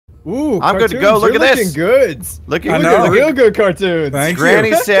Ooh, I'm good to go. Look at this. Goods. Looking real good cartoons. Thank Granny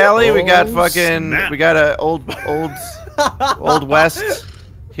you. Sally. We got fucking. Snap. We got a old West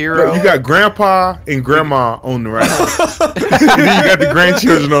hero. You got Grandpa and Grandma on the right. And then you got the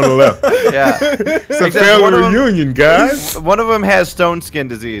grandchildren on the left. Yeah. It's a family reunion, guys. One of them has stone skin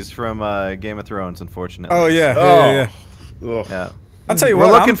disease from Game of Thrones, unfortunately. Oh yeah, Ugh. Yeah. I'll tell you We're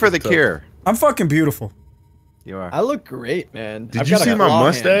what. looking for the cure. I'm fucking beautiful. You are. I look great, man. Did you see my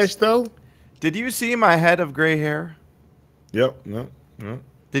mustache though? Did you see my head of gray hair? Yep. No. No.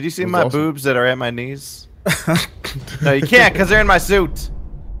 Did you see That's my awesome. boobs that are at my knees? No, you can't because they're in my suit.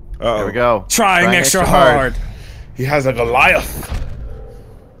 Uh-oh. There we go. Trying extra hard. He has a Goliath.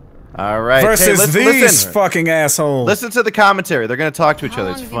 All right. Versus hey, these listen. fucking assholes. Listen to the commentary. They're gonna talk to each How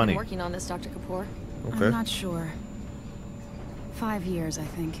other. long It's have you been funny. working on this, Dr. Kapoor? Okay. I'm not sure. 5 years, I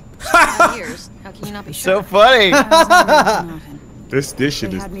think. 5 years? How can you not be sure? So funny. This shit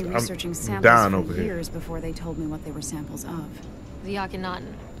They is. had me researching I'm samples dying for over here. years before they told me what they were samples of. The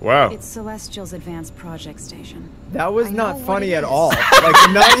Akhenaten. Wow. It's Celestial's advanced project station. That was I not know funny what at it all. is.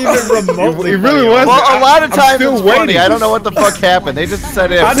 Like, not even remotely. It really funny. was. Well, a lot of I'm times still it's funny. waiting. I don't know what the fuck happened. They just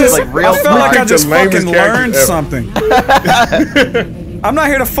decided it I was just like real I felt like I fun. just The lamest fucking character learned ever. something. I'm not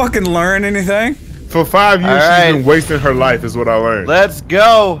here to fucking learn anything. For 5 years, All right. she's been wasting her life, is what I learned. Let's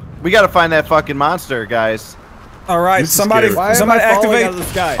go. We gotta find that fucking monster, guys. All right, This is somebody, scary. Why somebody am I falling activate. out of the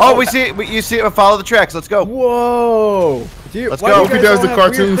sky? Oh, we see. You see it. Follow the tracks. Let's go. Whoa. Dude, Let's why go. do you Hope he guys does all the have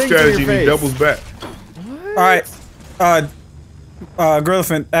weird cartoon things in your strategy and he face? doubles back. All right,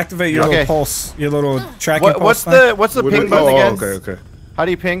 Gorillaphent, activate your Okay. little pulse, your little tracking pulse. What's thing. the ping button again? Okay. How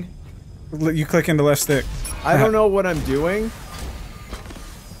do you ping? You click in the left stick. I don't know what I'm doing.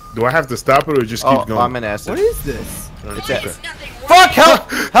 Do I have to stop it or just keep Oh, going? I'm in acid. What is this? It's it. Fuck! Help!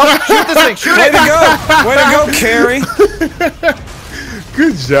 Help! Shoot this thing! Shoot Way it! to go! Way to go, Carrie!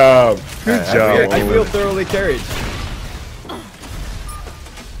 Good job. Good job. I feel thoroughly carried.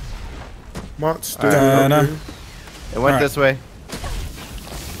 Monster. Dun-dun. It went Alright. this way.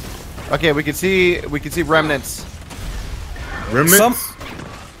 Okay, we can see remnants. Remnants? Some-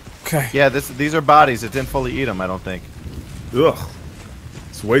 Okay. Yeah, these are bodies. It didn't fully eat them, I don't think. Ugh.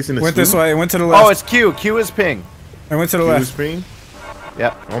 It's wasting its Went this food. way. Went to the left. Oh, it's Q. Q is ping. I went to the Use left. spin?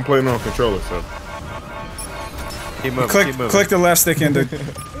 Yep. I'm playing on controller, so. Keep moving. Click, keep moving. click the left stick into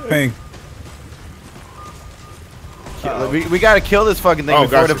ping. We gotta kill this fucking thing Oh,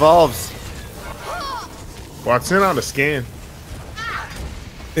 before it gotcha. evolves. Well, I sent out a scan.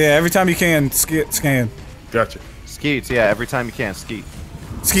 Yeah, every time you can, scan. Gotcha. Skeets, yeah, every time you can. Skeet.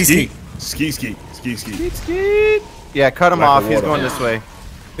 Ski. Ski. Skeet. Yeah, cut him Like off. the He's water. going this way.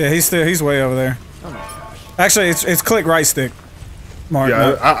 Yeah, he's way over there. Actually, it's click right stick. Mark.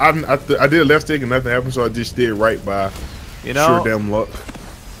 Yeah, no. I did left stick and nothing happened, so I just did right by You know, sure damn luck.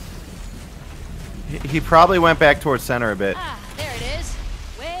 he probably went back towards center a bit. Ah, there it is.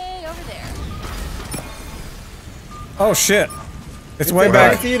 Way over there. Oh shit! It's It's way a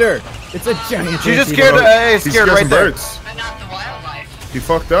back. giant eater. It's a giant. She just eater. scared. He Scared right some there. birds. But not the wildlife. He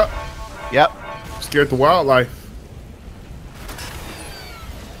fucked up. Yep. Scared the wildlife.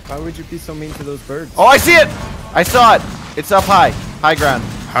 Why would you be so mean to those birds? Oh, I see it. I saw it. It's up high. High ground.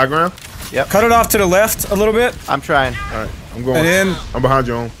 High ground? Cut it off to the left a little bit, I'm trying. Alright, I'm going. and then I'm behind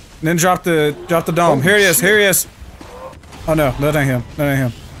you on. then drop the dome. Here he is. Here he is. Oh no, that ain't him. That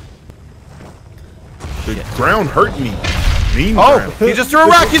ain't him. The ground hurt me. Mean Oh, ground. he just threw a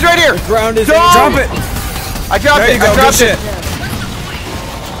rock. He's right here. The ground is. Drop it. I dropped There it. you go. I Good dropped shit. it.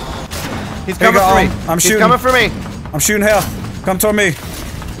 He's There you coming go, for me. I'm He's shooting. coming for me. I'm shooting hell. Come toward me.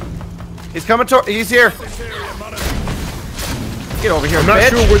 He's coming toward. He's here. Get over here, I'm not bitch.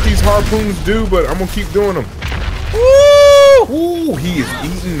 sure what these harpoons do, but I'm gonna keep doing them. Woo! Ooh, he is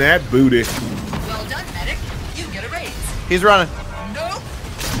eating that booty. Well done, medic. You get a raise. He's running. Nope.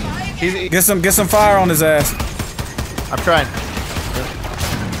 Try again. He's. Get some fire on his ass. I'm trying.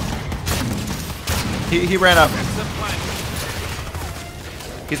 He ran up.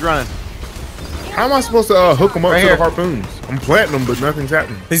 He's running. How am I supposed to hook them up Right to here. the harpoons? I'm planting them, but nothing's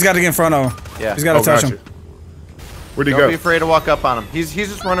happening. He's got to get in front of him. Yeah. He's got to touch gotcha. him. Where'd he Don't go? be afraid to walk up on him. He's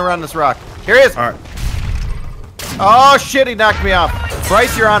just running around this rock. Here he is. Alright. Oh shit! He knocked me off.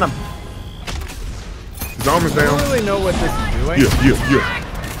 Bryce, you're on him. His arm is I don't down. really know what this is doing. Yeah.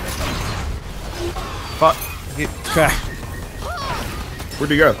 Fuck. Okay.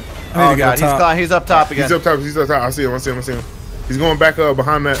 Where'd he go? I need Oh to god, go top. he's up top again. He's up top. I see him. He's going back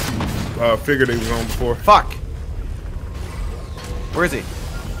behind that figure that he was on before. Fuck. Where is he?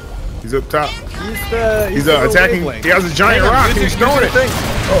 He's up top. He's He's attacking. wavelength. He has a giant Hang on, rock use and he's your throwing it. thing.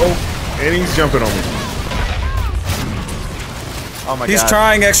 Uh-oh. And he's jumping on me. Oh my He's god.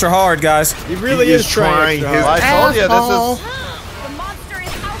 trying extra hard, guys. He really He is is trying trying extra his hard. I told you Asshole. this is. The monster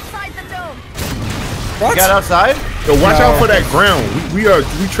is outside the dome. What? You got outside? Yo, watch No. out for that ground. We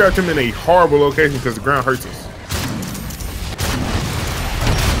trapped him in a horrible location because the ground hurts us.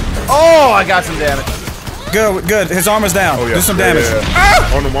 Oh, I got some damage. Good, good. His armor's down. Oh yeah. Do some Yeah, damage. yeah,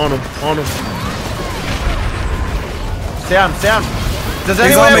 yeah. On him. Down. Does He's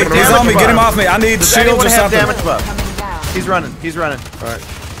anyone on me. have a He's damage on me. Get him buff? off me. I need Does shields anyone or have something. damage buff? Coming down. He's running. All right.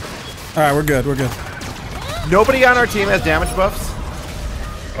 All right, we're good. We're good. Nobody on our team has damage buffs.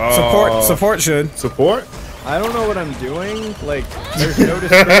 Support should. Support? I don't know what I'm doing. Like, there's no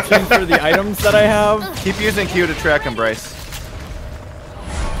description for the items that I have. Keep using Q to track him, Bryce.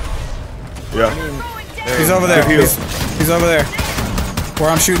 Yeah. He's over there. Good heal. He's over there. Where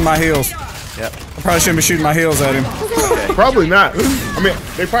I'm shooting my heels. Yep. I probably shouldn't be shooting my heels at him. Probably not. I mean,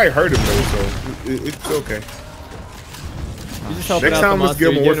 they probably hurt him though, so it's okay. You just helping Next out time, the let's monster. give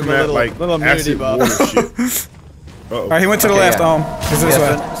him You away give from him a that little, like little immunity acid buff. water shit. All right, he went to the Okay, left. yeah. He's this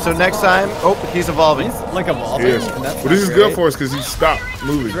way. So next time, oh, he's evolving. He's like evolving. Yes. and that's But this is not good great. for us because he stopped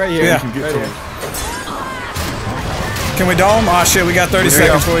moving. Right here. Yeah. We can get Right to here. him. Can we dome? Oh shit, we got 30 There you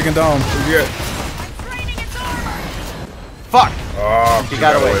seconds go. before we can dome. Yeah. Fuck. Oh, He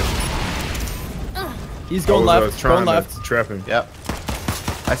got away. He's going left. Trying Going left. to trap him. Yep.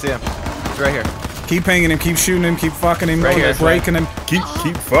 I see him. He's right here. Keep pinging him, keep shooting him, keep fucking him, Right here, breaking him, Keep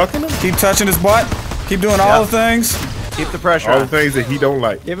fucking him. keep touching his butt, keep doing all Yep. the things. Keep the pressure All the on. things that he don't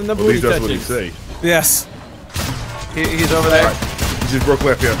like. Give him the At least booty that's what he touches. say. Yes. He's over there. He just broke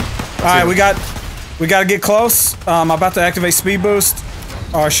left here. All right, we got to get close. I'm about to activate speed boost.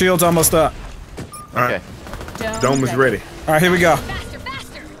 Our shield's almost up. All Okay. right. Dome is ready. All right, here we go.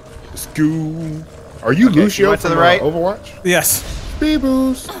 Let's go. Are you Lucio went to from the right. Overwatch? Yes. Speed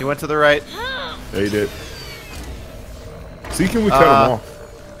boost. He went to the right. Yeah, he did. See, can we cut him off?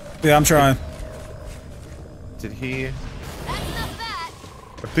 Yeah, I'm trying. Did he? I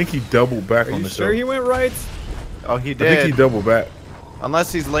think he doubled back Are on you the sure show. he went right? Oh, he I think he did. doubled back.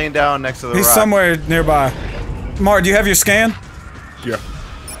 Unless he's laying down next to the He's rock. somewhere nearby. Mark, do you have your scan? Yeah.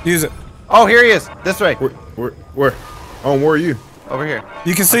 Use it. Oh, here he is. This way. Where? Oh, where are you? Over here.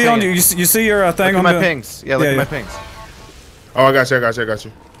 You can see I'll on ping you. it. You see your thing Look on at my the pings. Yeah, look Yeah, at my yeah. pings. Oh, I got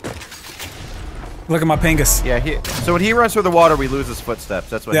you. Look at my pingus. Yeah, so when he runs through the water, we lose his footsteps.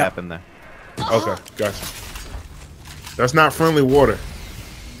 That's what Yeah. happened there. Okay, gotcha. That's not friendly water.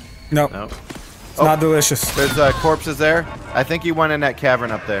 Nope. No. It's not delicious. There's corpses there. I think he went in that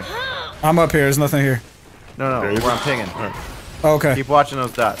cavern up there. I'm up here. There's nothing here. No, There where is. I'm pinging. Okay. Keep watching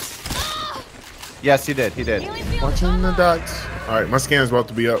those dots. Yes, he did. He did. Watching the dots. All right, my scan's about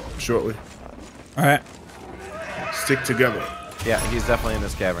to be up shortly. All right. Stick together. Yeah, he's definitely in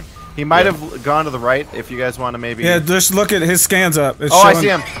this cavern. He might have gone to the right if you guys want to maybe... Yeah, just look at his scans up. It's Oh, I showing- see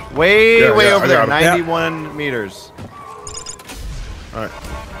him. Way Yeah, over I there. got him. 91 meters. All right.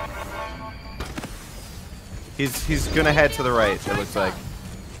 He's gonna head to the right, it looks like.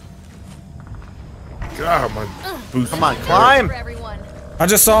 God, my boots. Come on, climb! For everyone. I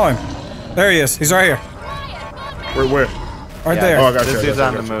just saw him. There he is. He's right here. Where? Right Yeah, there. Oh, I got you. This I dude's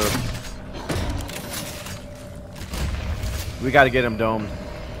got on you, I the got you. move. We gotta get him domed.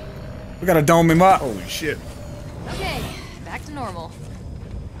 We gotta dome him up. Holy shit. Okay, back to normal.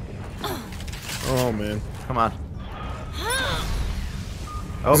 Oh man. Come on.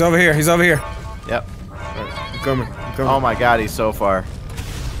 He's over here. He's over here. Yep. All right, I'm coming. Oh my god, he's so far.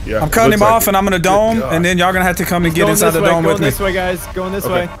 Yeah. I'm cutting him looks like off, it. and I'm gonna dome, God. and then y'all gonna have to come and get Going inside this the way, dome going with me. this way, guys. Going this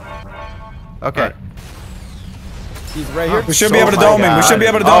way. Okay. Alright. He's right here. We should So be able to my dome him. We God. should be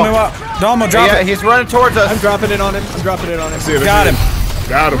able to dome him up. Dome him. Drop Yeah, it. he's running towards us. I'm dropping it on him. I'm dropping it on him. See it, Got see him. it.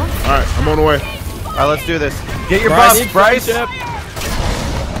 Got him. All right, I'm on the way. Alright, let's do this. Get your Bryce. buff, Bryce. Friendship.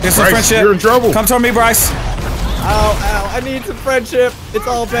 Get some Bryce, friendship. you're in trouble. Come toward me, Bryce. Ow, ow. I need some friendship. It's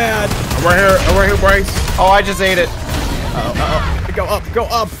all bad. I'm right here, Bryce. Oh, I just ate it. Go up. Go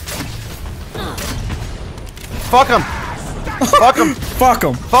up. Fuck him. Fuck him. Fuck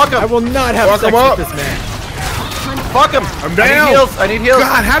him. Fuck I him. will not have Fuck sex him up. with this man. Fuck him. I'm I down. need heals. I need heals.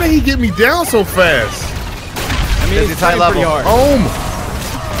 God, how did he get me down so fast? I mean, Because he's he's high trying pretty level. hard.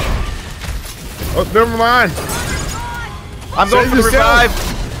 Oh, never mind. I'm going Save for the yourself. revive.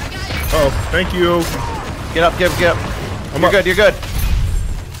 Oh, thank you. Get up, get up, get up. I'm You're up. good, you're good.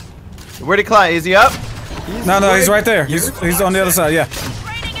 Where'd he climb? Is he up? No, he's right there. He's on the other side. Yeah.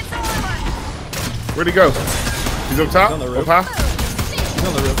 Where'd he go? He's up top? on the Up roof. high? He's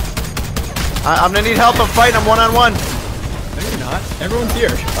on the roof. I'm gonna need help. I'm fighting. I'm one-on-one. No, you're not. Everyone's here.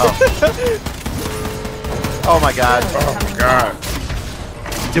 Oh my god. Oh, my God.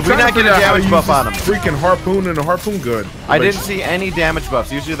 Did we not get a damage buff on him? Freaking harpoon and a harpoon gun. I didn't see any damage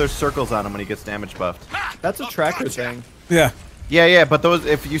buffs. Usually there's circles on him when he gets damage buffed. That's a tracker thing. Yeah. Yeah, but those,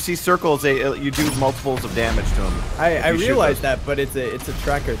 if you see circles, you do multiples of damage to them. I realize that, but it's a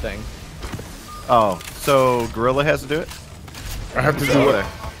tracker thing. Oh, so Gorilla has to do it? I have to do it.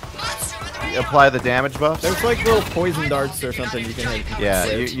 Apply the damage buffs? There's like little poison darts or something you can hit. Yeah,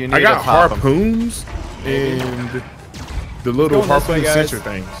 you need I got to pop 'em. harpoons and the little harpoon sensor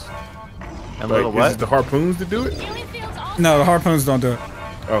things. And Like, little what? is it the harpoons to do it? No, the harpoons don't do it.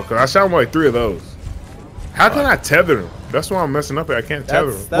 Oh, cause I shot like 3 of those. How can I tether them? That's why I'm messing up here. I can't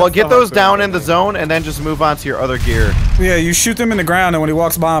tether them. Well, get those down in the zone and then just move on to your other gear. Yeah, you shoot them in the ground, and when he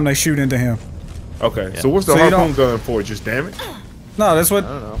walks by them, they shoot into him. Okay, so what's the So you harpoon don't- gun for? Just damage? No, that's what.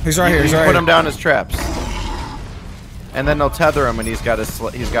 He's right here. He's right Put here. him down as traps. And then they'll tether him, and he's got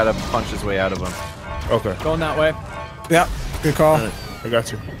to punch his way out of them. Okay. Going that way. Yep. Good call. Right, I got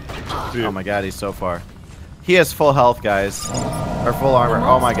you. See Oh ya. my god, he's so far. He has full health, guys. Or full armor.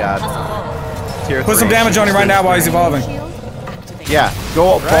 Oh my god. Tier Put some 3. damage on him right now while he's evolving. Yeah,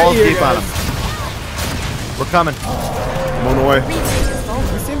 go balls here, deep on guys. him. We're coming. I'm on the way.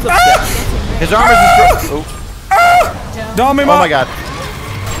 He seems upset. His armor's destroyed. Dome him Oh up. my god.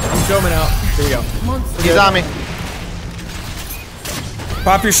 I'm doming out. Here we go. He's on me.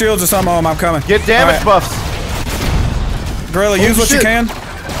 Pop your shields or something on him. I'm coming. Get damage All buffs. right. Gorilla, use what you shit. can.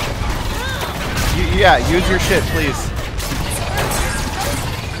 Yeah, use your shit, please.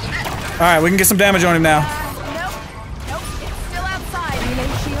 All right, we can get some damage on him now. Nope, it's still outside.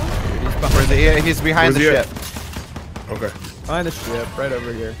 Where's he? Yeah, he's behind Where's the he ship. at? Okay. Behind the ship, right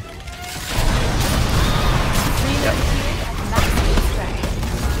over here.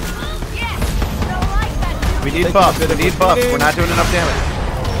 We need buffs. We need buffs. We're not doing enough damage.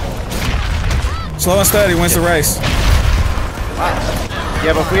 Slow and steady wins the race.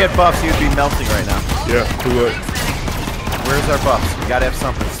 Yeah, but if we had buffs, you'd be melting right now. Yeah, do it. Where's our buffs? We gotta have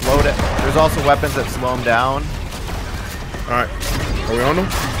something. Slow it. There's also weapons that slow him down. Alright. Are we on them?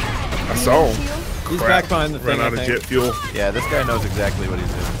 I saw him. He's Crap. back behind the thing, Ran I out of think. jet fuel. Yeah, this guy knows exactly what he's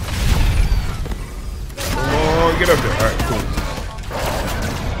doing. Oh, get up there. Alright, cool.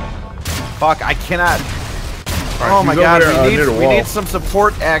 Fuck, I cannot. Alright, Oh my he's over god, there, we near the need wall. some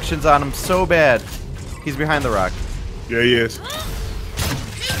support actions on him so bad. He's behind the rock. Yeah, he is.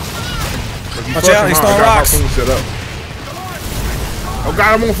 Watch out, he's throwing rocks. Set up. Oh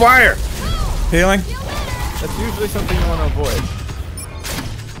god, I'm on fire! Healing. That's usually something you want to avoid.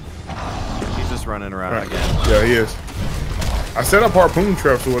 He's just running around Right. again. Yeah, he is. I set up harpoon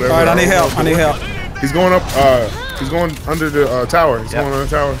traps or whatever. All right, I need help. I need help. He's going up, he's going under the tower. He's Yep. going under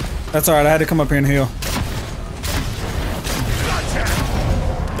the tower. That's all right. I had to come up here and heal.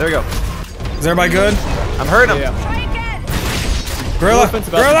 There we go. Is everybody good? I'm hurting him. Yeah. Gorilla. Gorillaphent's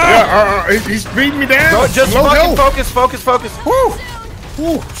about to- Gorilla. Yeah, he's beating me down. Bro, just Low fucking health. focus. Woo.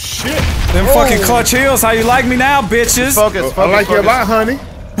 Ooh, shit. Them fucking clutch heals. How you like me now, bitches? Focus. I like you a lot, honey.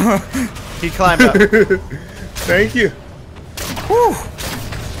 He climbed up. Thank you. Woo.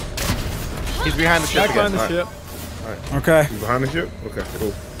 He's behind the ship Back behind again. the ship. Okay. He's behind the ship? Okay,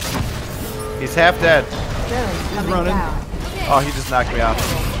 cool. He's half dead. He's running. Oh, he just knocked me off.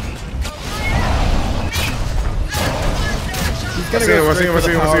 He's gonna I see him, go I see straight him, for I see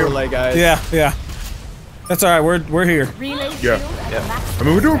the him, I see power him. relay, guys. Yeah. That's all right. We're here. Yeah. Yep. I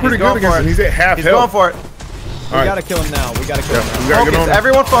mean, we're doing pretty He's good going against for him. it. He's at half He's going health. for it. We Alright. gotta kill him now. We gotta kill him now. We gotta get Focus. on him.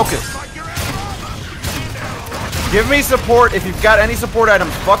 Everyone focus. Give me support. If you've got any support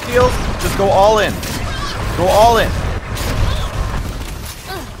items, fuck heals, just go all in. Go all in.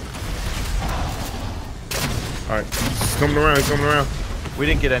 Alright, he's coming around, he's coming around. We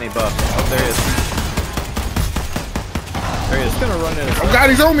didn't get any buffs. Oh, there he is. There he is. He's gonna run in. Oh god,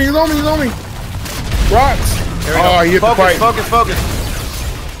 he's on me, he's on me, he's on me. Rocks. There we Oh, go. he hit the Focus, pipe. focus.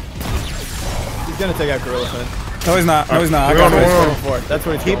 He's gonna take out Gorillaphent. No, he's not. No, he's not. I We're got on this. the Going run. for it. That's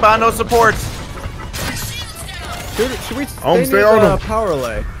what he's Keep going on those supports. for. Should we Stay stay on near the him. power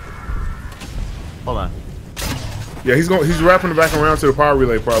relay? Hold on. Yeah, he's wrapping it back around to the power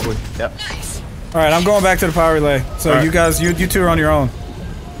relay probably. Yep. All right, I'm going back to the power relay. So All right. you guys, you two are on your own.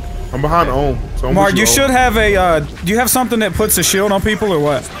 I'm behind the Ohm. So I'm Mark, with you Ohm. should have a. Do you have something that puts a shield on people or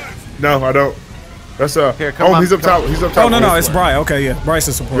what? No, I don't. That's Here, come Ohm, on, he's up come top. He's up top. Oh no, it's Bryce. Okay, yeah, Bryce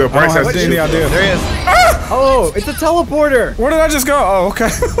is support. Yeah, Bryce I don't has have any shield. idea. There he is. Oh, it's a teleporter. Where did I just go? Oh, okay.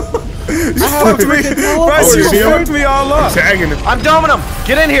 You fucked me. freaking Bryce, you teleporter. You see fucked him? me all up. Tagging him. I'm doming him.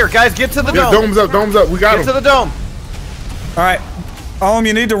 Get in here, guys. Get to the Yeah, dome. dome's up. We got Get to him. the dome. All right,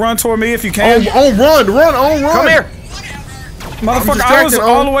 you need to run toward me if you can. Ohm, run. Come here. Motherfucker, I was distracted,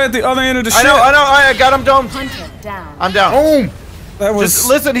 all Ohm. the way at the other end of the ship. I know. I got him domed. Hunter down. I'm down. Ohm. That was. Just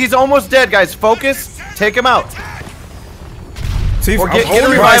listen, he's almost dead, guys. Focus. Take him out. See if, Or get a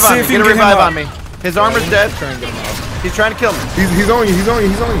revive on me. Get a revive on me. His armor's dead. He's trying to kill me. He's on you. He's on you.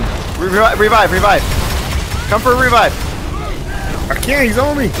 He's on you. Revive. Come for a revive. I can't. He's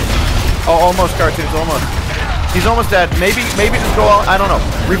on me. Oh, almost, CaRtOoNz, almost. He's almost dead. Maybe just go all. I don't know.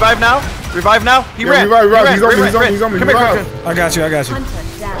 Revive now. He ran. Revive. He's on me. Come here, Revive. I got you. All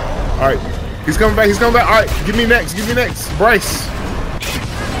right. He's coming back. All right. Give me next. Bryce.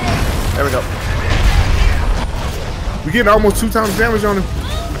 There we go. We getting almost 2 times damage on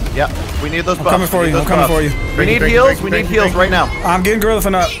him. Yep. We need those buffs. I'm coming for you. We need heals. We need heals right now. I'm getting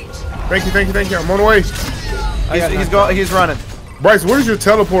Gorillaphent up. Thank you. I'm on the way. He's running. Bryce, where does your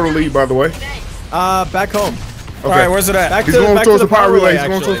teleporter lead, by the way? Back home. Okay. All right, where's it at? He's going towards the power relay.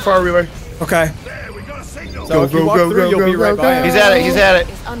 Okay. So if you walk through, you'll be right by him. He's at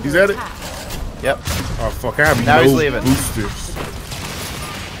it. Yep. Oh fuck! I have Now he's no leaving. boosters.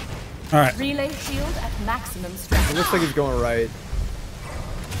 All right. Relay shield at maximum strength. It looks like he's going right.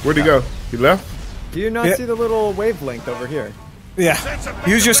 Where'd he go? He left? Do you not see the little wavelength over here? Yeah.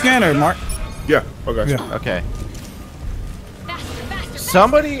 Use your scanner, Mark. Yeah. Okay. Yeah. Okay.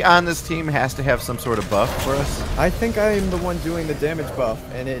 Somebody on this team has to have some sort of buff for us. I think I am the one doing the damage buff,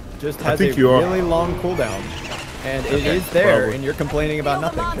 and it just has a think you are. really long cooldown. And it is there, Probably. and you're complaining about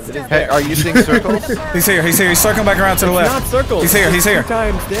nothing, because it is Hey, there. are you seeing circles? He's here. He's circling back around to the It's left. not circles. He's here. It's 2 here.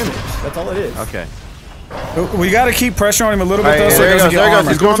 times damage. That's all it is. Okay. We got to keep pressure on him a little bit, All though, right, so he there he doesn't goes, get there he goes. armor.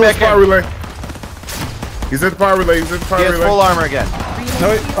 He's He's going going towards back the power in. relay. He's at the power relay. He has full armor again.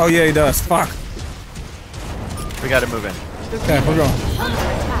 No, oh, yeah, he does. Fuck. We got to move in. Okay, we're going.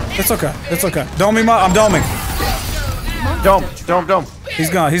 It's okay. Dome him up. I'm doming. Dome. He's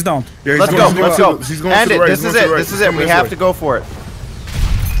gone. He's domed. Yeah, Let's go. He's going End to it. the right. This is it. We have to go for it.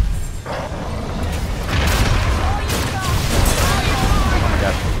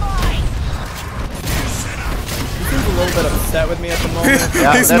 He's a little bit upset with me at the moment.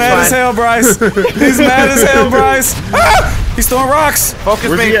 Yeah, He's that's mad as fine. hell, Bryce. He's mad as hell, Bryce. Ah! He's throwing rocks. Focus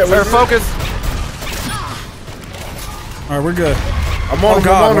Where's me. he at? Or focus. All right, we're good. I'm on Oh, him.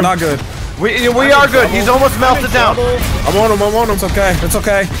 God, I'm we're on not him. good. We are good. He's almost melted down. I'm on him. It's okay. It's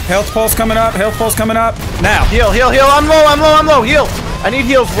okay. Health pulse coming up. Now. Heal. I'm low. Heal. I need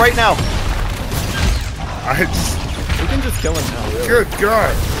heals right now. We can just kill him now, really. Good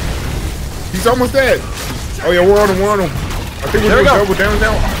God. He's almost dead. Oh yeah, we're on him. I think we're There we doing go. double damage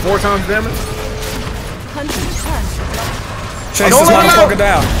now. 4 times damage. Chase Don't this let him motherfucker out.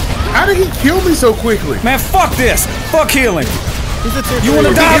 down. How did he kill me so quickly? Man, fuck this. Fuck healing. He's a tier You 3.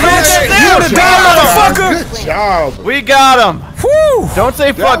 wanna die, bitch? You wanna die, motherfucker? Good job. We got him. Woo! Don't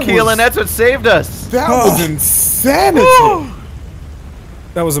say fuck was- healing. That's what saved us. That was insanity.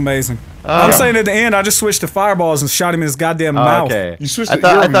 That was amazing. I'm saying at the end, I just switched to fireballs and shot him in his goddamn mouth. Okay. You switched I it-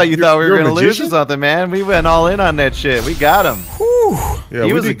 thought you're I a- thought you thought we were you're a gonna lose or magician? something, man. We went all in on that shit. We got him. Whew. Yeah, He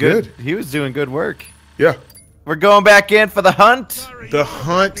we was did a good. He was doing good work. Yeah. We're going back in for the hunt. The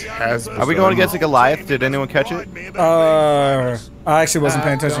hunt has. Are we going against a Goliath? Did anyone catch it? I actually wasn't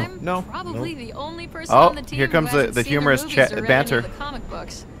paying attention. No. Probably the only person Oh, on the team here comes who the hasn't seen humorous movies chat or read banter. any of the comic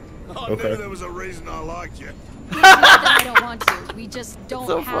books. Okay. There was a reason I liked you. Not that I don't want to. We just don't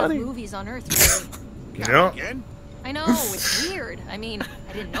so have funny. movies on Earth. Really. Yeah. Again? I know, it's weird. I mean,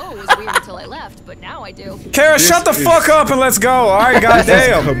 I didn't know it was weird until I left, but now I do. Kara, shut the is- fuck up and let's go. All right,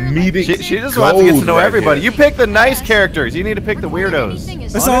 goddamn. Comedic. She just wants to get to know gold right everybody. here. You pick the nice characters. You need to pick the weirdos. Anything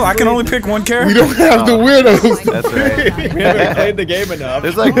is That's all. I can only pick one We character. don't have the weirdos. That's right. We haven't played the game enough.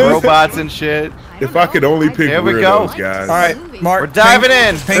 There's like robots and shit. If I could only pick Here we go. weirdos, guys. All right, Mark. We're diving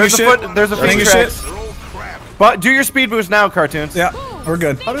in. Ping There's a your shit. foot. There's a Ping feet your track. shit. But do your speed boost now, CaRtOoNz. Yeah, we're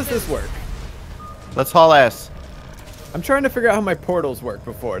good. How does this work? Let's haul ass. I'm trying to figure out how my portals work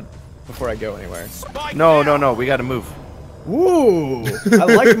before I go anywhere. No. We gotta move. Woo! I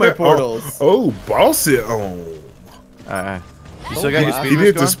like my portals. Oh, boss it on. You still got your speed He boost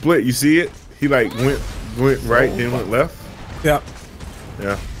did the going? split. You see it? He like went right, then went left. Yeah,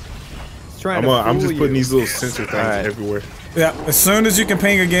 Yeah. It's trying I'm to just fool putting you. these little sensor things Alright. everywhere. yeah. As soon as you can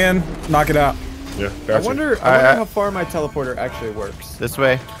ping again, knock it out. Yeah. I Gotcha. wonder how far my teleporter actually works. This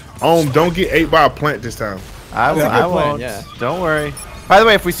way. Don't get ate by a plant this time. I That's a good plan, won't. yeah. Don't worry. By the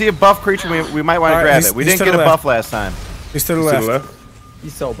way, if we see a buff creature, we might want to Alright, grab he's- it. We he's didn't to get the a left. buff last time. He's to the To left. the left.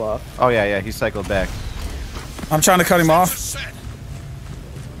 He's so buff. Oh yeah, he cycled back. I'm trying to cut him off.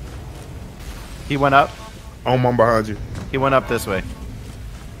 He went up. I'm behind you. He went up this way.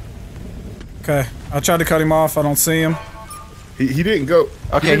 Okay, I tried to cut him off. I don't see him. He didn't go.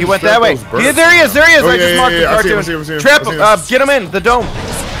 Okay, didn't he went trap that way. those birds. Yeah, there he is. Oh, I yeah, just marked yeah, the I see him, cartoon. I see him, I see him, Trap I see him. him. Get him in the dome. Do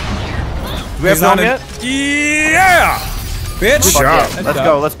we have He's dome running. yet? Yeah. bitch. Fuck yeah. job. Let's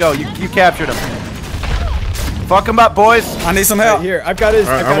go. Let's go. You captured him. Fuck him up, boys. I need some help. Right here, I've got his,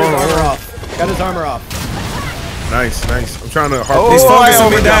 Alright, I've got I'm his on, armor I'm on. off. Got his armor off. Nice, nice. I'm trying to Oh, He's harpoon. focusing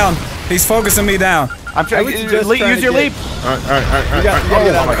me overdone. down. He's focusing me down. I'm trying. I would suggest Use trying your to leap. All right. You got it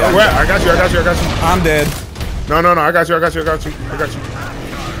Oh out. my God. Wait, I got you. I'm dead. No, I got you.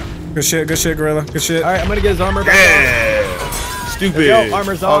 Good shit, Gorilla. Good shit. All right, I'm gonna get his armor back. Yeah. Yo, Stupid.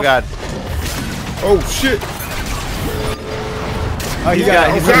 armor's off. Oh god. Oh shit. Oh, you got got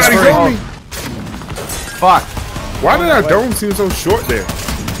it. it. He's God, free. he's on me. Fuck. Why did our dome seem so short there?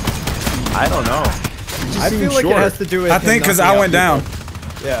 I don't know. It just I seemed feel like short. it has to do with. I him think because knocking I out went down.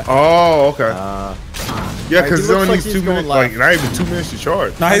 people. Yeah. Oh, okay. Yeah, because he it looks only like needs he's 2 going minutes. Like, left. not even 2 minutes to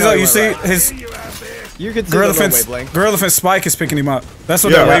charge. Now he's know up. he You went see right. his You can see the little Gorillaphent. wavelength. Gorillaphent spike is picking him up. That's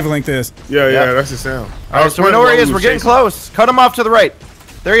what Yeah. that wavelength is. Yeah, Yep. that's the sound. All right, so we know where he is. We're getting close. Cut him off to the right.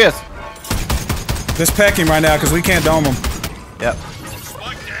 There he is. Just peck him right now because we can't dome him. Yep.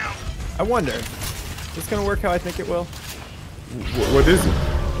 I wonder. Is this gonna work how I think it will? What is it?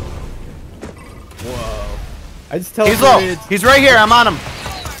 Whoa. I just He's low. teleported. He's right here. I'm on him.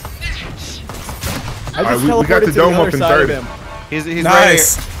 I just Alright, we got teleported the to dome the up other in side of 30. him. He's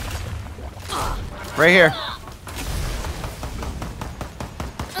Nice. right here.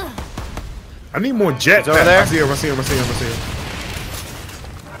 I need more jet. He's over there. I see him.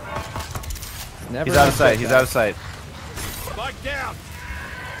 Never He's out of enough sight. like He's that. out of sight.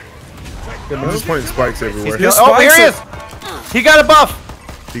 Good I'm just move. pointing spikes everywhere. Your Oh, here he is. spikes He got a buff.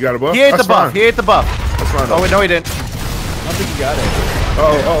 You got a buff? He ate That's the buff. fine. He ate the buff. That's fine. Oh wait, no, he didn't. I don't think you got it.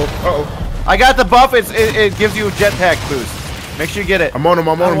 Oh. I got the buff. It gives you a jetpack boost. Make sure you get it. I'm on him.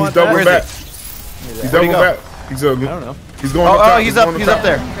 He's want doubling that. back. He's Where'd he doubling go? back. He's I don't know. He's going up Oh, top. he's up. going He's up top.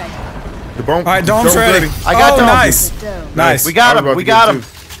 there. The bone. All right, dome's ready. I got oh, dome. nice. Nice. We got I was him. about We to get got it him. too.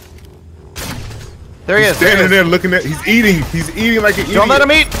 There he He's is. There he standing is. there looking at. He's eating. He's eating like an idiot. Don't let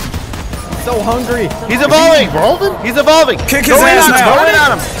him eat. So hungry. He's evolving. Evolving? He's evolving. Kick his Go in ass on him. now. Go in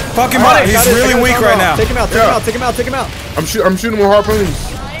on him. Fuck him All up. right, He's got it, really got his weak armor right off. now. Take him out. Take Yeah. him out. Take him out. Take him out. I'm shooting with harpoons.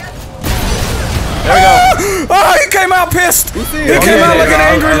 There we go. Oh, he came out pissed. He him. came out like an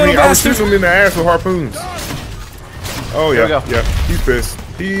angry little I was bastard. shooting him in the ass with harpoons. Oh There we go. yeah. He's pissed.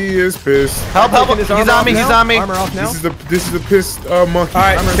 He is pissed. Help! Help! Taking his He's armor on off me. now? He's on me. Armor off now. This is the pissed monkey. All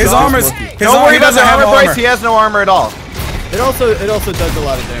right, Armor's his off. armor's. Monkey. His Don't worry he about doesn't the have armor, Bryce. armor. He has no armor at all. It also does a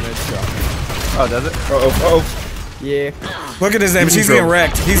lot of damage. So. Oh, does it? Uh-oh. Yeah. Look at his damage. He's He's in getting trouble.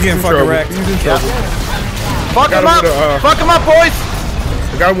 wrecked. He's getting He's in fucking trouble. wrecked. He's in trouble. Fuck Got him him up! with a, Fuck him up, boys!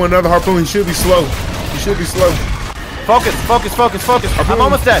 I got him with another harpoon. He should be slow. Focus! Focus! Focus! Focus! I'm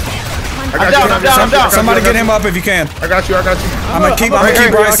almost dead. I got down, you. I'm down, I'm down. Somebody get him up if you can. I got you. I'm gonna keep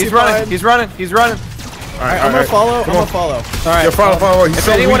I'm Bryce. He's running. He's running. He's running. All right, I'm gonna follow. I'm gonna follow. All right. Yeah, follow. He's If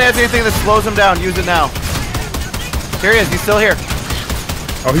so anyone weak. has anything that slows him down, use it now. Here he is. He's still here.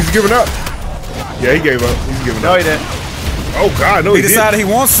 Oh, he's giving up. Yeah, he gave up. He's giving No, up. he didn't. Oh God, no, He he decided didn't.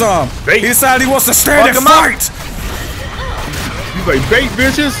 he wants some. Bait. He decided he wants to stand and Fuck him up. fight. He's like bait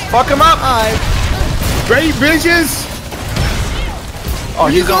bitches, Fuck him up. bait bitches. Oh,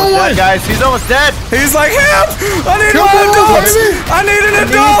 he's almost dead, guys. He's almost dead. He's like, help! I need Come my on, adults! baby. I need an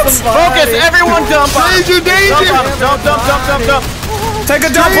adult! Focus. Everyone dump on him. Danger, danger. Dump on him. Dump. Take a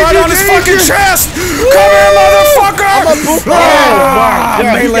dump Danger, right on his danger. fucking chest! Come here, motherfucker!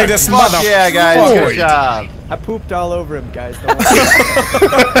 I melee this Fuck mother. yeah, guys. Boy. Good job. I pooped all over him, guys. Don't worry.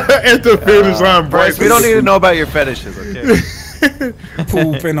 At the finish line, Bryce, we don't need to know about your fetishes, okay?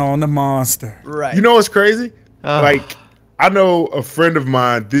 Pooping on the monster. Right. You know what's crazy? Like, I know a friend of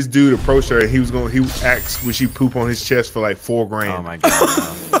mine. This dude approached her, and he asked would she poop on his chest for like $4,000. Oh my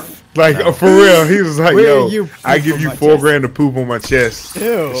god. Like for real, he was like, Will "Yo, you I poop give on you my $4,000 to poop on my chest."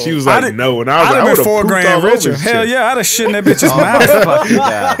 Ew. She was I like, did- "No," and I was I'd like, "I have would been have pooped $4,000 all over richer. his Hell chest." yeah, I'd have shit in that bitch's Oh, mouth. fucking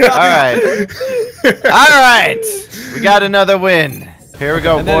God. All right. All right. We got another win. Here we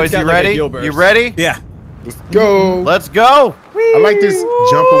go, And then boys. it's got You like a ready? heal burst. You ready? Yeah. Let's go. Let's go. I like this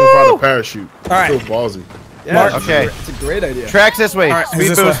jumping without a parachute. All right. It's so ballsy. Yeah, Okay. It's a great idea. Tracks this way. All right, Speed is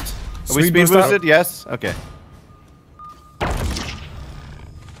this boost. way? Are we Speed speed boost up? boosted? Yes. Okay.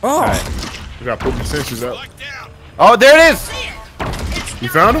 Oh. We got to put the sensors up. Oh, there it is. You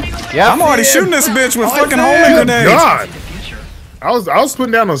found him? Yeah. I'm already shooting this bitch with fucking homing grenades. God. I was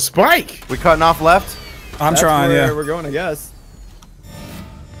putting down a spike. We cutting off left. I'm That's trying, where yeah. we're going, I guess.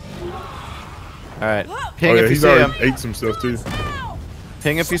 All right. Ping Oh yeah, if you he's see him. already ate some stuff too.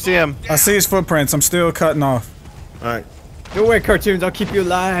 Ping if you see him. I see his footprints. I'm still cutting off. All right. Don't worry, CaRtOoNz. I'll keep you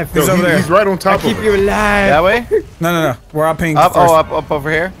alive. He's over there. He's right on top of Keep her. you alive. That way. No. Where I pinged Up. first. Oh, up over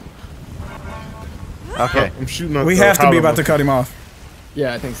here. Okay. I'm shooting up. We have to be about to cut him off.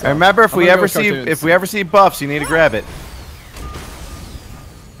 Yeah, I think so. And remember, if I'm we gonna ever go see CaRtOoNz. buffs, you need to grab it.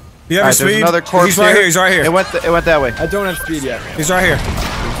 You have Alright, there's speed? another corpse He's right here. He's right here. It went that way. I don't have speed yet. He's right here.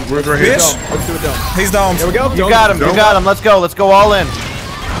 Where's right here? Bitch. Let's do a dome. He's domed. There we go. You got him. You got him. Let's go. Let's go all in.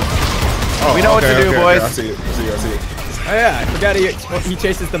 Oh, We know what to do, boys. I see it. I see it. I see it. Oh yeah, I forgot he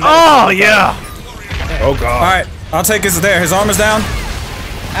chases the. Oh yeah. Oh god. All right, I'll take his there. His armor's down.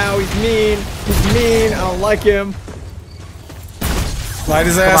 Ow, he's mean. He's mean. I don't like him. Light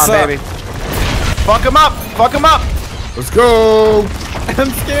his Come ass on, up. baby. Fuck him up. Fuck him up. Let's go. I'm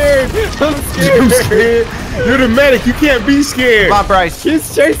scared. I'm I'm scared. scared. You're the medic. You can't be scared. Come on, Bryce.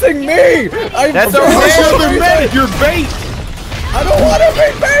 He's chasing me. That's You're okay. the medic. You're bait. I don't want to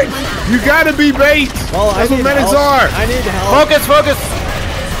be bait. You gotta be bait. Well, That's I what need medics help. are. I need help. Focus. Focus.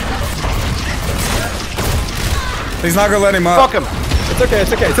 He's not gonna let him up. Fuck him. It's okay.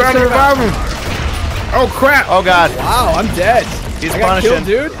 It's okay. Trying to revive him. Oh crap. Oh god. Wow, I'm dead. He's I got punishing.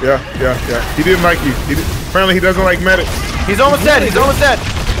 killed, dude. Yeah. He didn't like you. Apparently he doesn't like medics. He's almost dead. He's almost dead.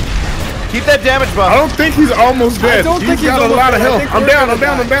 Keep that damage I buff. don't think he's almost dead. I don't think he's got a almost lot of dead. I health. think I'm we're down. gonna I'm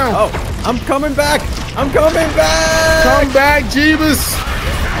down. die. I'm down. Oh, I'm coming back. I'm coming back. Come back, Jeebus.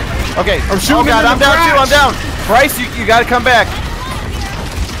 Okay. I'm shooting Oh god, him in I'm the down too. crotch. I'm down. Bryce, you gotta come back.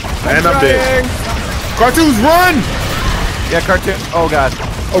 And I'm dead. CaRtOoNz, run! Yeah, cartoon. Oh god.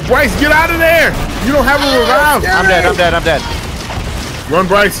 Oh, Bryce, get out of there! You don't have a revive. I'm dead. I'm dead. I'm dead. Run,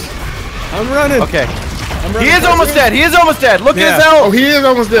 Bryce. I'm running. Okay. I'm running. He is almost dead. He is almost dead. Look at Yeah. his health. Oh, he is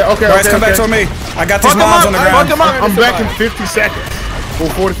almost dead. Okay, Bryce, okay, come back okay. to me. I got these Fuck him mobs up. on the Fuck ground. him up. I'm back in 50 seconds. Or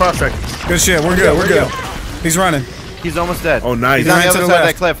 45 seconds. Good shit. We're good. We're good. He's running. He's almost dead. Oh, nice. He's on He the ran to other the side of that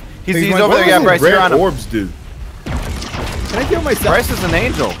left. cliff. He's He went- over there. what Yeah, What Bryce, does you're on red him. orbs do? Can I kill myself? Bryce is an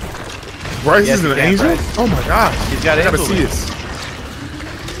angel. Bryce Yes, is you an can, angel? Bryce. Oh my gosh. He's got I gotta angel see wings.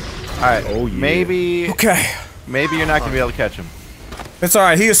 this. All right. Oh, yeah. Maybe Okay. you're not gonna be able to catch him. It's all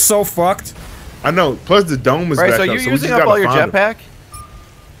right. He is so fucked. I know. Plus the dome is Bryce, back are up, you so we using just up gotta all your find him. jetpack?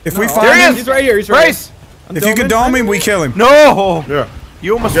 If we There find he him, is. He's right here. He's right Bryce. here. if you can dome him, we kill him. No. Yeah.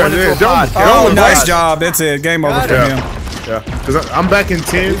 You almost Yeah, went into yeah, a dome pod. him. Oh, Oh, nice gosh. job. That's it. Game over Got for it. him. Yeah. Because I'm back in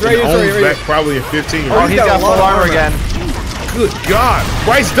 10. He's right here, and he's Ohm's right here. back probably in 15. Oh, he's got got a full lot of armor armor. again. Good God.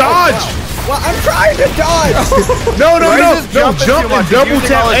 Bryce, dodge! Well, I'm trying to dodge. No, Bryce is jumping jump too much. and He's double using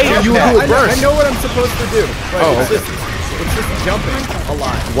tap all his A and you will jetpack. do I it know, I burst. know what I'm supposed to do. But Oh, it's just jumping a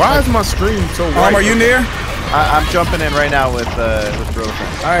lot. Why is my screen so white? Are you near? I'm jumping in right now with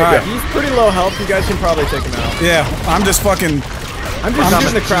Gorillaphent. All right, Alright. he's pretty low health. You guys can probably take him out. Yeah. I'm just fucking. I'm just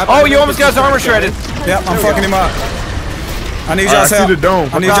shooting the crap. Oh, out of you him. almost got his armor shredded. Yep. I'm fucking him up. I need All right, I y'all's see help. the dome.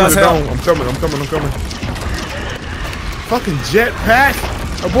 I need I y'all's see the help. dome. I'm coming. Fucking jetpack.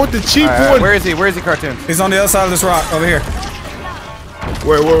 I bought the cheap All right, one. where is he? Where is he, CaRtOoNz? He's on the other side of this rock over here.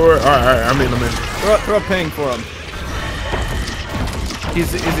 Where? All right. I'm in. Throw a ping for him.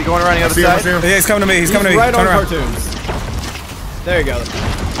 Is he going around the other See him, side? I see him. Yeah, he's coming to me. He's coming to me. right Turn on around. CaRtOoNz. There you go.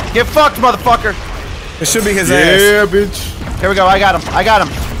 Get fucked, motherfucker. It should be his ass. Yeah, bitch. Here we go. I got him.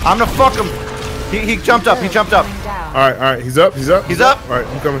 I'm gonna fuck him. He jumped up. Down. All right. He's up. He's up. All right,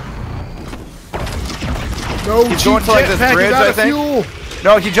 I'm coming. No, He's cheap going to, like, this jetpack, bridge, he's out I of think. fuel.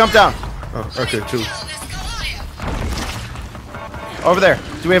 No, he jumped down. Oh, okay, cool. Over there.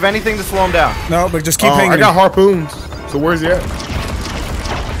 Do we have anything to slow him down? No, but just keep I pinging got him. harpoons. So where's he at?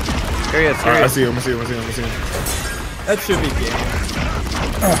 Here he is. All Here right, he I is. see him. That should be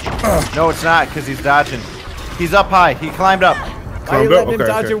game. No, it's not, because he's dodging. He's up high. He climbed up. Why are you Climbed up? letting him Okay,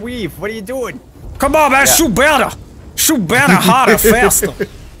 dodge okay. a weave? What are you doing? Come on, man. Yeah. Shoot better. Shoot better, harder, faster.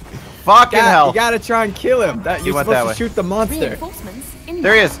 Fucking hell. You gotta try and kill him. You're went supposed that to way. shoot the monster. Reinforcements inbound.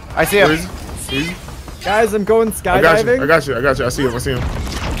 There he is. I see Where him. is he? Guys, I'm going I got you. skydiving. I got you. I see him.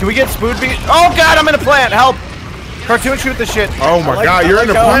 Can we get spoon beat? Oh god, I'm in a plant. Help. CaRtOoNz, shoot the shit. Oh my like- God, I you're like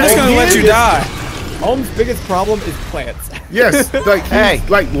in the how- I'm just plant. gonna let you die. Ohm's biggest problem is plants. Yes, like Hey.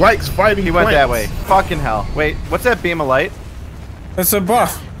 he likes fighting. He went that way. plants. Fucking hell. Wait, what's that beam of light? It's a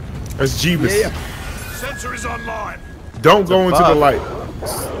buff. That's Jeebus. Yeah. Don't go into the buff. light.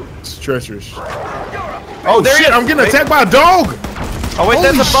 It's treacherous. Oh, there he shit! is. I'm getting Wait. attacked by a dog. Oh wait,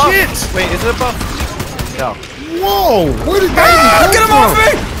 Holy that's a buff. shit. Wait, is it a buff? No. Whoa! Where did that even Get him come off from?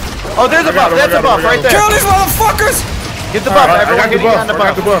 me! Oh, there's a buff. him, I That's got a him, buff I got right him. there. Kill these motherfuckers! Get the All buff. right, I Everyone got the hitting buff. on the I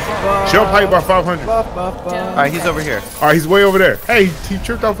got buff. the buff. Jump height by 500. All Buff, buff, buff. Alright, he's over here. right, he's way over there. Hey, he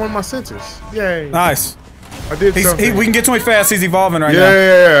tripped off one of my sensors. Yay! Nice. I did something. We can get to him fast. He's evolving right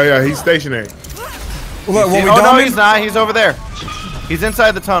Yeah. He's stationary. now. Look, when we Oh no, dome he's him. not. He's over there. He's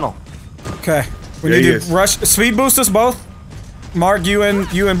inside the tunnel. Okay. We Yeah, need he to is. rush. Speed boost us both. Mark, you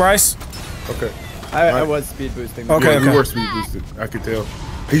and Bryce. Okay. I was speed boosting. them. Okay, Yeah, you were speed boosted. I could tell.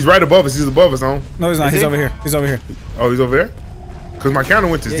 He's right above us. He's above us, on. No, he's not. Is He's he? over here. He's over here. Oh, he's over there. Cause my counter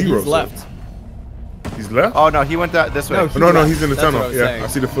went to Yeah, zero. he's so- left. He's left? Oh no, he went this way. No, he's in the That's what I tunnel. was Yeah, saying. I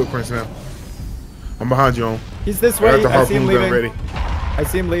see the footprints now. I'm behind you, on. He's this I way. got the I see him harpoon gun leaving. ready. I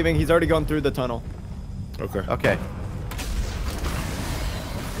see him leaving. He's already gone through the tunnel. Okay. Okay.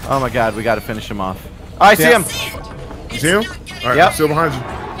 Oh my God, we got to finish him off. Oh, I see him. You see him? All right, Yep. I'm still behind you.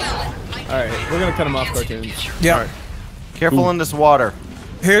 All right, we're gonna cut him off, CaRtOoNz. Yeah. All right. Careful in this water.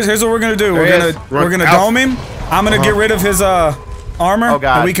 Here's what we're gonna do. There he is. We're gonna Run out. dome him. I'm gonna get rid of his armor, Oh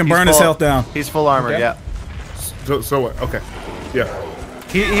God. and we can He's burn his full- health down. He's full armor. Okay. Yeah. So what? Okay. Yeah.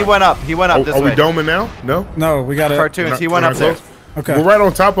 He went up. He went up this Are we way. doming now? No? No, we gotta. CaRtOoNz. He We're went not up there. close? Okay. We're right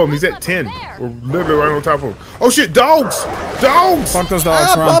on top of him. He's at 10. We're literally right on top of him. Oh shit, dogs! Dogs! Fuck those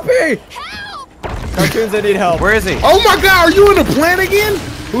dogs, Ah, run. puppy! CaRtOoNz, I need help. Where is he? Oh my god, are you in the plant again?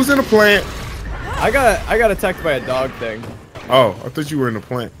 Who's in the plant? I got attacked by a dog thing. Oh, I thought you were in the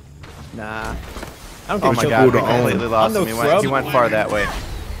plant. Nah. I don't Oh think my so. God, we Cool to own. completely lost I'm him. no He went far that way.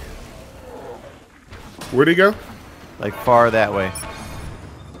 Where'd he go? Like far that way.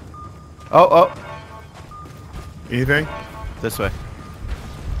 Oh, Anything? this way.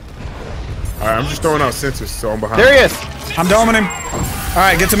 Alright, I'm just throwing out sensors, so I'm behind. There he is. I'm doming him. All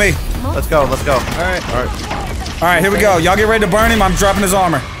right, get to me. Let's go. Let's go. All right. Alright. All right, here we go. Y'all get ready to burn him. I'm dropping his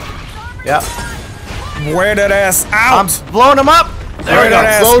armor. Yeah. Wear that ass I'm out. blowing him up. There Wear we that go.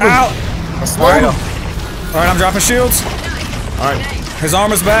 ass Slowed him. out. I slowed him. All right, I'm dropping shields. Alright. His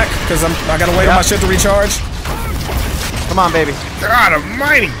armor's back because I gotta wait on my shit to recharge. Come on, baby. God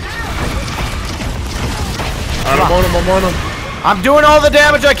almighty! Alright, I'm on him. I'm doing all the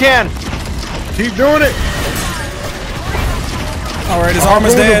damage I can. Keep doing it. All right, his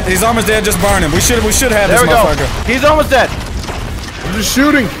armor's hold dead. him. His armor's dead. Just burn him. We should have There this we go. motherfucker. He's almost dead. I'm just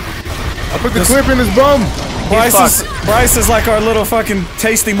shooting. I put the clip in his bum. Bryce is like our little fucking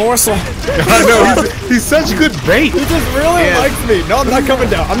tasty morsel. I know, he's such good bait. He just really likes me. No, I'm not coming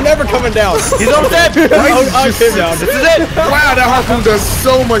down. I'm never coming down. He's almost dead. I came down. This is it. Wow, that harpoon does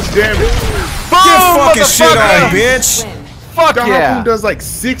so much damage. Boom, Get fucking shit motherfucker. on, bitch. Fuck The yeah. harpoon does like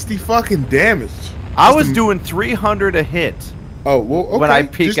 60 fucking damage. I was doing 300 a hit Oh, well, okay. when I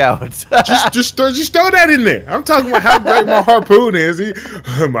peek out. just throw that in there. I'm talking about how great my harpoon is.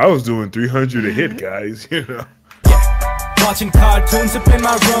 I was doing 300 a hit, guys. You know. Watching cartoons up in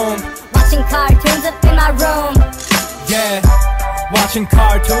my room. Watching cartoons up in my room. Yeah. Watching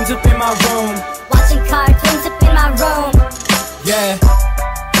cartoons up in my room. Watching cartoons up in my room. Yeah.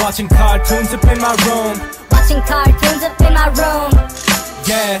 Watching cartoons up in my room. Watching cartoons up in my room.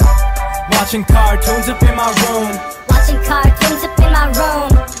 Yeah. Watching cartoons up in my room.